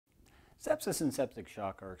Sepsis and septic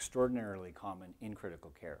shock are extraordinarily common in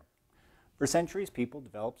critical care. For centuries, people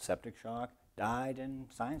developed septic shock, died, and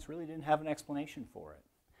science really didn't have an explanation for it.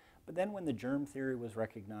 But then when the germ theory was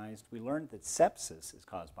recognized, we learned that sepsis is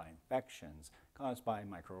caused by infections, caused by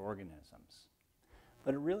microorganisms.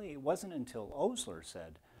 But it wasn't until Osler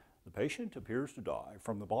said, "The patient appears to die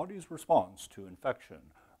from the body's response to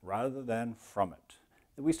infection rather than from it,"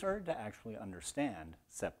 that we started to actually understand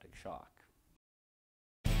septic shock.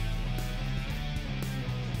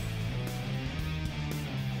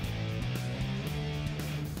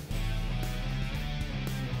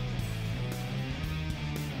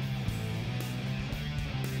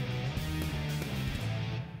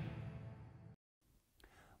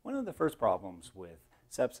 One of the first problems with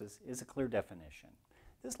sepsis is a clear definition.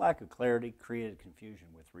 This lack of clarity created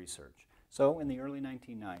confusion with research. So in the early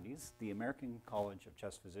 1990s, the American College of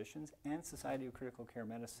Chest Physicians and Society of Critical Care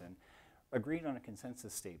Medicine agreed on a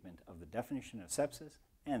consensus statement of the definition of sepsis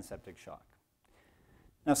and septic shock.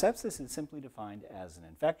 Now, sepsis is simply defined as an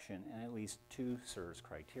infection and at least two SIRS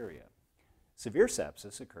criteria. Severe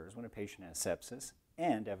sepsis occurs when a patient has sepsis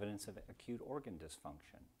and evidence of acute organ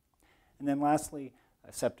dysfunction. And then lastly,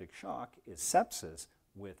 a septic shock is sepsis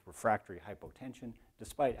with refractory hypotension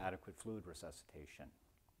despite adequate fluid resuscitation.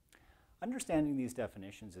 Understanding these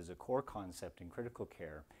definitions is a core concept in critical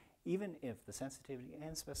care, even if the sensitivity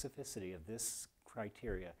and specificity of this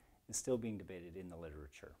criteria is still being debated in the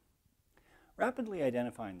literature. Rapidly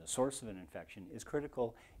identifying the source of an infection is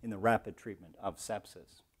critical in the rapid treatment of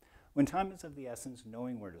sepsis. When time is of the essence,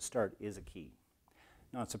 knowing where to start is a key.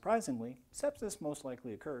 Not surprisingly, sepsis most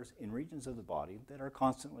likely occurs in regions of the body that are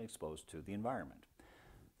constantly exposed to the environment.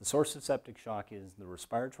 The source of septic shock is the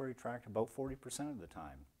respiratory tract about 40% of the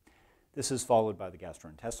time. This is followed by the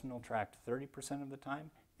gastrointestinal tract 30% of the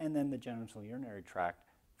time, and then the genital urinary tract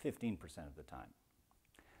 15% of the time.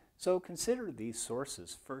 So consider these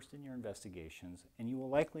sources first in your investigations, and you will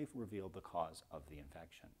likely reveal the cause of the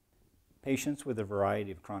infection. Patients with a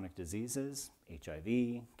variety of chronic diseases,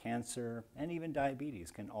 HIV, cancer, and even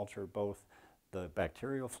diabetes can alter both the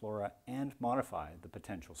bacterial flora and modify the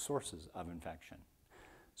potential sources of infection.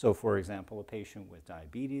 So, for example, a patient with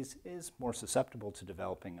diabetes is more susceptible to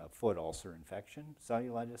developing a foot ulcer infection,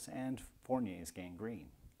 cellulitis, and Fournier's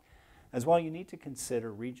gangrene. As well, you need to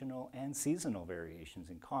consider regional and seasonal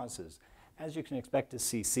variations in causes, as you can expect to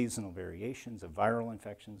see seasonal variations of viral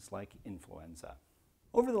infections like influenza.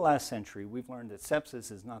 Over the last century, we've learned that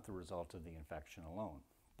sepsis is not the result of the infection alone,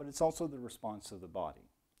 but it's also the response of the body.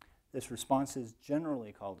 This response is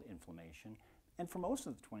generally called inflammation, and for most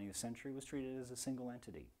of the 20th century was treated as a single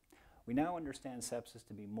entity. We now understand sepsis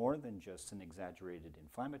to be more than just an exaggerated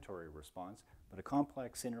inflammatory response, but a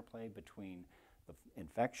complex interplay between the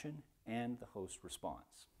infection and the host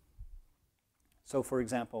response. So, for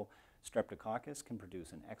example, Streptococcus can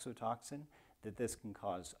produce an exotoxin that this can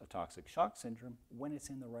cause a toxic shock syndrome when it's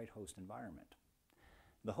in the right host environment.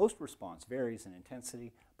 The host response varies in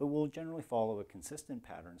intensity, but will generally follow a consistent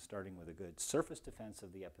pattern starting with a good surface defense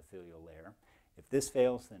of the epithelial layer. If this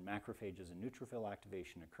fails, then macrophages and neutrophil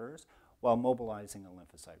activation occurs while mobilizing a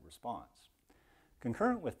lymphocyte response.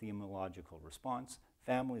 Concurrent with the immunological response,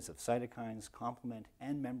 families of cytokines, complement,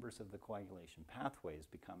 and members of the coagulation pathways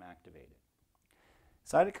become activated.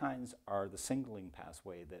 Cytokines are the signaling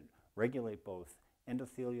pathway that regulate both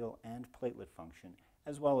endothelial and platelet function,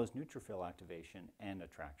 as well as neutrophil activation and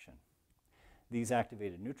attraction. These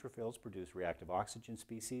activated neutrophils produce reactive oxygen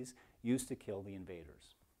species used to kill the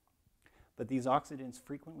invaders. But these oxidants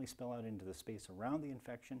frequently spill out into the space around the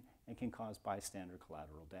infection and can cause bystander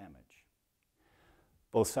collateral damage.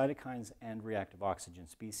 Both cytokines and reactive oxygen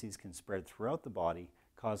species can spread throughout the body,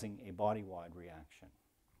 causing a body-wide reaction.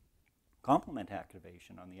 Complement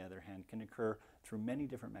activation, on the other hand, can occur through many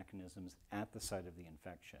different mechanisms at the site of the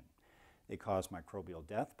infection. They cause microbial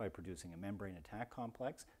death by producing a membrane attack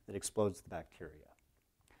complex that explodes the bacteria.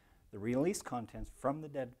 The released contents from the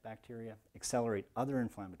dead bacteria accelerate other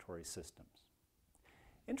inflammatory systems.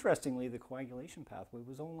 Interestingly, the coagulation pathway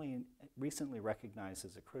was only recently recognized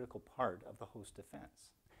as a critical part of the host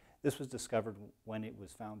defense. This was discovered when it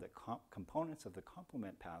was found that components of the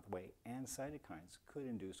complement pathway and cytokines could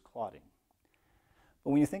induce clotting.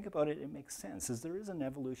 But when you think about it, it makes sense, as there is an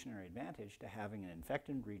evolutionary advantage to having an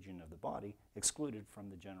infected region of the body excluded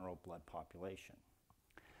from the general blood population.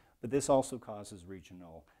 But this also causes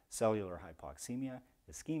regional cellular hypoxemia,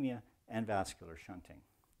 ischemia, and vascular shunting.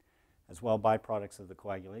 As well, byproducts of the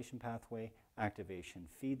coagulation pathway activation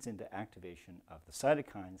feeds into activation of the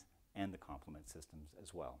cytokines and the complement systems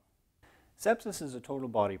as well. Sepsis is a total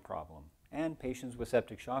body problem, and patients with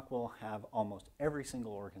septic shock will have almost every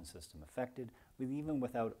single organ system affected, even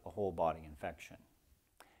without a whole body infection.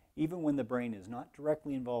 Even when the brain is not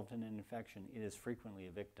directly involved in an infection, it is frequently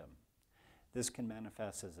a victim. This can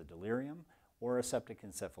manifest as a delirium or a septic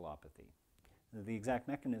encephalopathy. The exact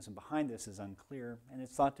mechanism behind this is unclear, and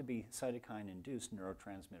it's thought to be cytokine-induced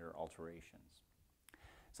neurotransmitter alterations.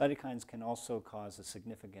 Cytokines can also cause a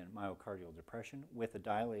significant myocardial depression with a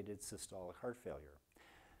dilated systolic heart failure.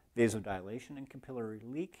 Vasodilation and capillary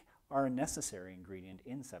leak are a necessary ingredient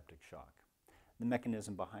in septic shock. The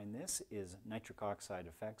mechanism behind this is nitric oxide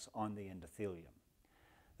effects on the endothelium.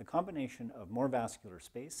 The combination of more vascular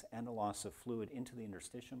space and a loss of fluid into the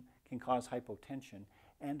interstitium can cause hypotension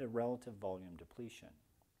and a relative volume depletion.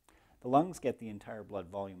 The lungs get the entire blood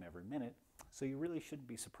volume every minute, so you really shouldn't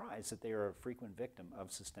be surprised that they are a frequent victim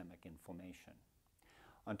of systemic inflammation.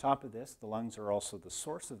 On top of this, the lungs are also the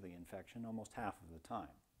source of the infection almost half of the time.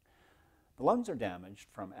 The lungs are damaged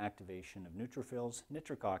from activation of neutrophils,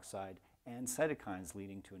 nitric oxide, and cytokines,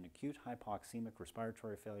 leading to an acute hypoxemic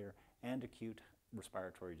respiratory failure and acute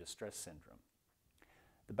respiratory distress syndrome.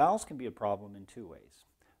 The bowels can be a problem in two ways.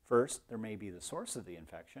 First, there may be the source of the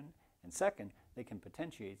infection, and second, they can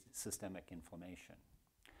potentiate systemic inflammation.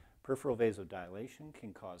 Peripheral vasodilation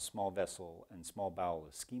can cause small vessel and small bowel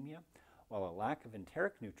ischemia, while a lack of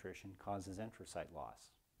enteric nutrition causes enterocyte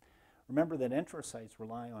loss. Remember that enterocytes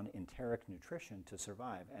rely on enteric nutrition to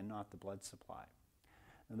survive and not the blood supply.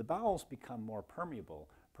 Now, the bowels become more permeable,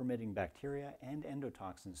 permitting bacteria and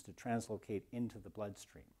endotoxins to translocate into the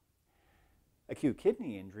bloodstream. Acute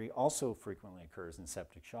kidney injury also frequently occurs in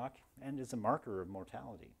septic shock and is a marker of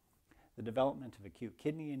mortality. The development of acute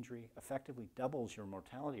kidney injury effectively doubles your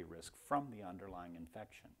mortality risk from the underlying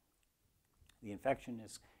infection. The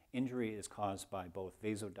injury is caused by both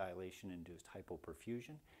vasodilation-induced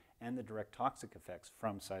hypoperfusion and the direct toxic effects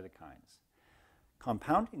from cytokines.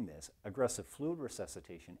 Compounding this, aggressive fluid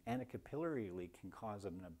resuscitation and a capillary leak can cause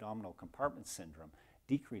an abdominal compartment syndrome,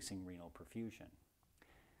 decreasing renal perfusion.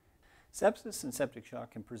 Sepsis and septic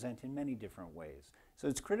shock can present in many different ways, so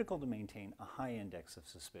it's critical to maintain a high index of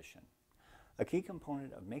suspicion. A key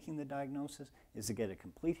component of making the diagnosis is to get a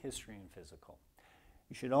complete history and physical.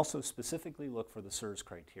 You should also specifically look for the SIRS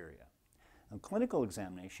criteria. A clinical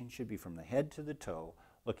examination should be from the head to the toe,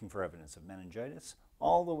 looking for evidence of meningitis,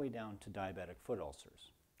 all the way down to diabetic foot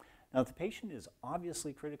ulcers. Now, if the patient is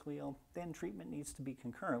obviously critically ill, then treatment needs to be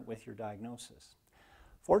concurrent with your diagnosis.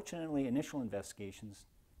 Fortunately, initial investigations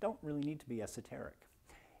don't really need to be esoteric.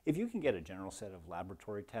 If you can get a general set of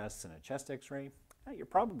laboratory tests and a chest x-ray, you're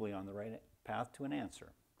probably on the right path to an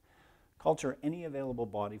answer. Culture any available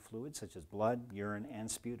body fluid such as blood, urine, and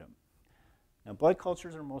sputum. Now, blood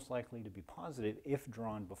cultures are most likely to be positive if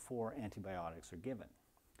drawn before antibiotics are given.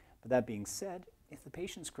 But that being said, if the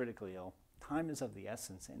patient's critically ill, time is of the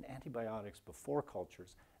essence and antibiotics before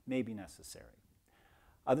cultures may be necessary.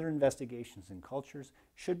 Other investigations in cultures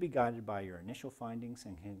should be guided by your initial findings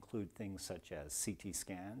and can include things such as CT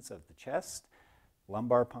scans of the chest,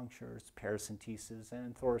 lumbar punctures, paracenteses,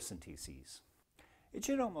 and thoracenteses. It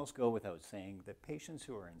should almost go without saying that patients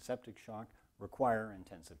who are in septic shock require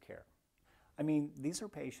intensive care. I mean, these are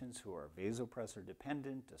patients who are vasopressor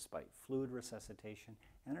dependent despite fluid resuscitation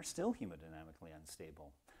and are still hemodynamically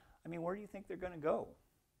unstable. I mean, where do you think they're going to go?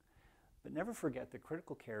 But never forget that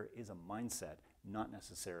critical care is a mindset, not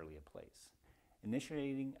necessarily a place.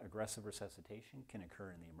 Initiating aggressive resuscitation can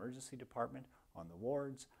occur in the emergency department, on the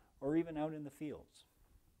wards, or even out in the fields.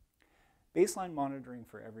 Baseline monitoring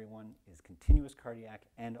for everyone is continuous cardiac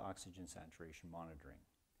and oxygen saturation monitoring.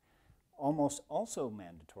 Almost also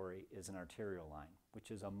mandatory is an arterial line,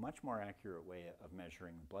 which is a much more accurate way of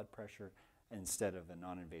measuring blood pressure instead of a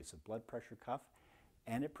non-invasive blood pressure cuff,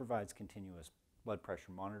 and it provides continuous blood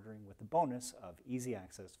pressure monitoring with the bonus of easy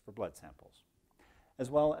access for blood samples. As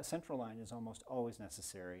well, a central line is almost always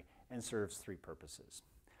necessary and serves three purposes.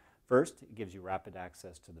 First, it gives you rapid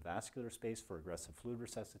access to the vascular space for aggressive fluid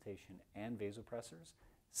resuscitation and vasopressors.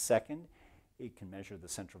 Second, it can measure the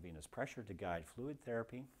central venous pressure to guide fluid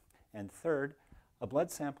therapy. And third, a blood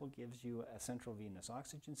sample gives you a central venous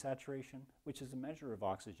oxygen saturation, which is a measure of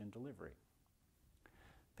oxygen delivery.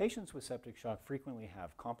 Patients with septic shock frequently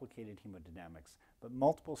have complicated hemodynamics, but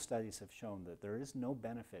multiple studies have shown that there is no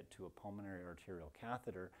benefit to a pulmonary arterial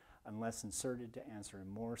catheter unless inserted to answer a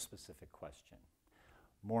more specific question.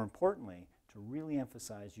 More importantly, to really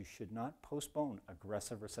emphasize, you should not postpone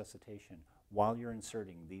aggressive resuscitation while you're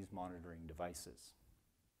inserting these monitoring devices.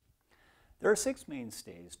 There are 6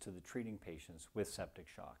 mainstays to the treating patients with septic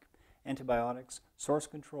shock: antibiotics, source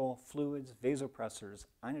control, fluids, vasopressors,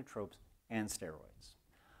 inotropes, and steroids.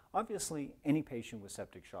 Obviously, any patient with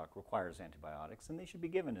septic shock requires antibiotics, and they should be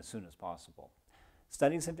given as soon as possible.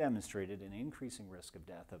 Studies have demonstrated an increasing risk of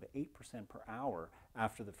death of 8% per hour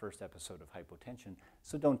after the first episode of hypotension,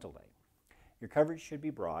 so don't delay. Your coverage should be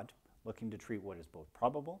broad, looking to treat what is both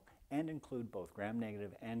probable and include both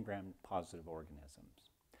gram-negative and gram-positive organisms.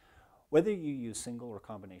 Whether you use single or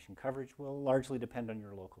combination coverage will largely depend on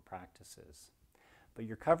your local practices, but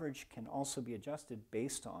your coverage can also be adjusted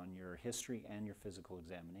based on your history and your physical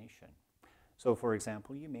examination. So, for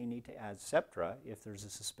example, you may need to add Septra if there's a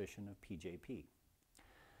suspicion of PJP.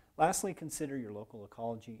 Lastly, consider your local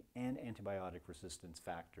ecology and antibiotic resistance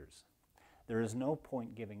factors. There is no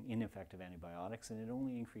point giving ineffective antibiotics, and it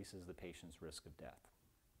only increases the patient's risk of death.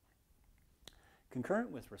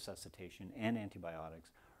 Concurrent with resuscitation and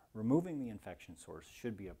antibiotics, removing the infection source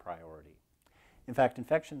should be a priority. In fact,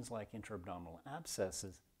 infections like intra-abdominal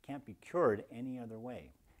abscesses can't be cured any other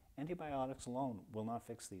way. Antibiotics alone will not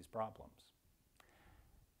fix these problems.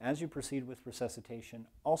 As you proceed with resuscitation,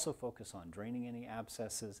 also focus on draining any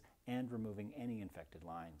abscesses and removing any infected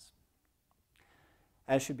lines.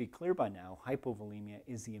 As should be clear by now, hypovolemia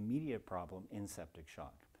is the immediate problem in septic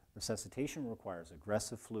shock. Resuscitation requires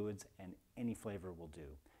aggressive fluids, and any flavor will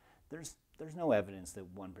do. There's no evidence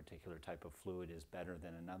that one particular type of fluid is better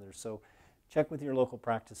than another, so check with your local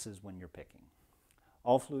practices when you're picking.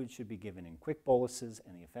 All fluids should be given in quick boluses,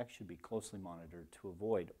 and the effects should be closely monitored to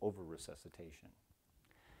avoid over-resuscitation.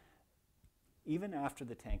 Even after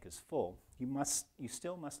the tank is full, you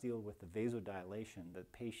still must deal with the vasodilation that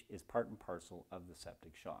is part and parcel of the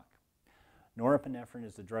septic shock. Norepinephrine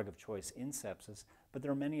is the drug of choice in sepsis, but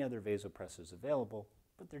there are many other vasopressors available,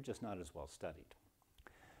 but they're just not as well studied.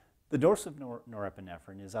 The dose of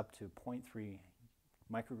norepinephrine is up to 0.3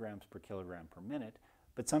 micrograms per kilogram per minute,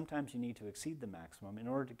 but sometimes you need to exceed the maximum in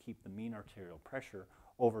order to keep the mean arterial pressure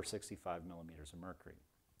over 65 millimeters of mercury.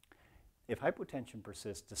 If hypotension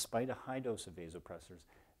persists despite a high dose of vasopressors,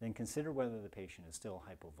 then consider whether the patient is still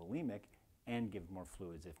hypovolemic and give more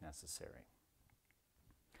fluids if necessary.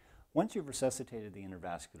 Once you've resuscitated the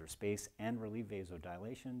intravascular space and relieved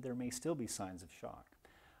vasodilation, there may still be signs of shock.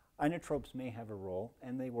 Inotropes may have a role,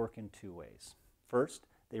 and they work in two ways. First,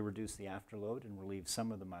 they reduce the afterload and relieve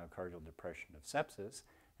some of the myocardial depression of sepsis.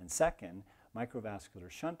 And second, microvascular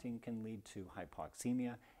shunting can lead to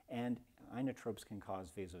hypoxemia, and inotropes can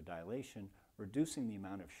cause vasodilation, reducing the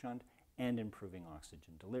amount of shunt and improving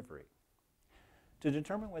oxygen delivery. To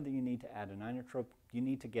determine whether you need to add an inotrope, you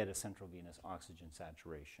need to get a central venous oxygen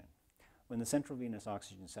saturation. When the central venous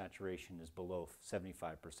oxygen saturation is below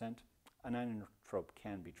 75%, an inotrope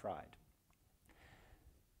can be tried.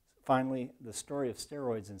 Finally, the story of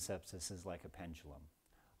steroids in sepsis is like a pendulum.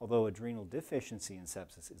 Although adrenal deficiency in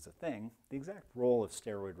sepsis is a thing, the exact role of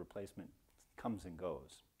steroid replacement comes and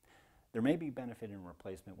goes. There may be benefit in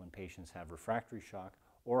replacement when patients have refractory shock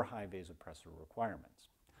or high vasopressor requirements.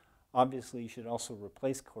 Obviously, you should also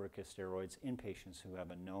replace corticosteroids in patients who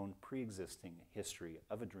have a known pre-existing history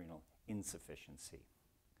of adrenal insufficiency.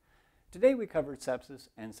 Today we covered sepsis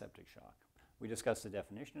and septic shock. We discussed the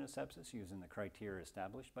definition of sepsis using the criteria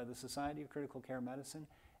established by the Society of Critical Care Medicine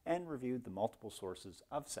and reviewed the multiple sources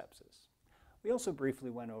of sepsis. We also briefly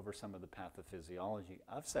went over some of the pathophysiology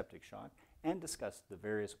of septic shock and discussed the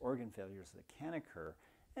various organ failures that can occur,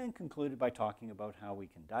 and concluded by talking about how we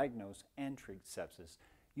can diagnose and treat sepsis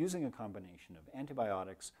using a combination of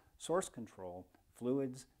antibiotics, source control,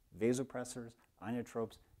 fluids, vasopressors,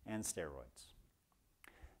 inotropes, and steroids.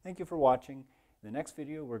 Thank you for watching. In the next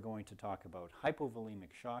video, we're going to talk about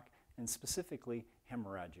hypovolemic shock and specifically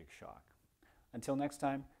hemorrhagic shock. Until next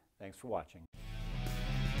time, thanks for watching.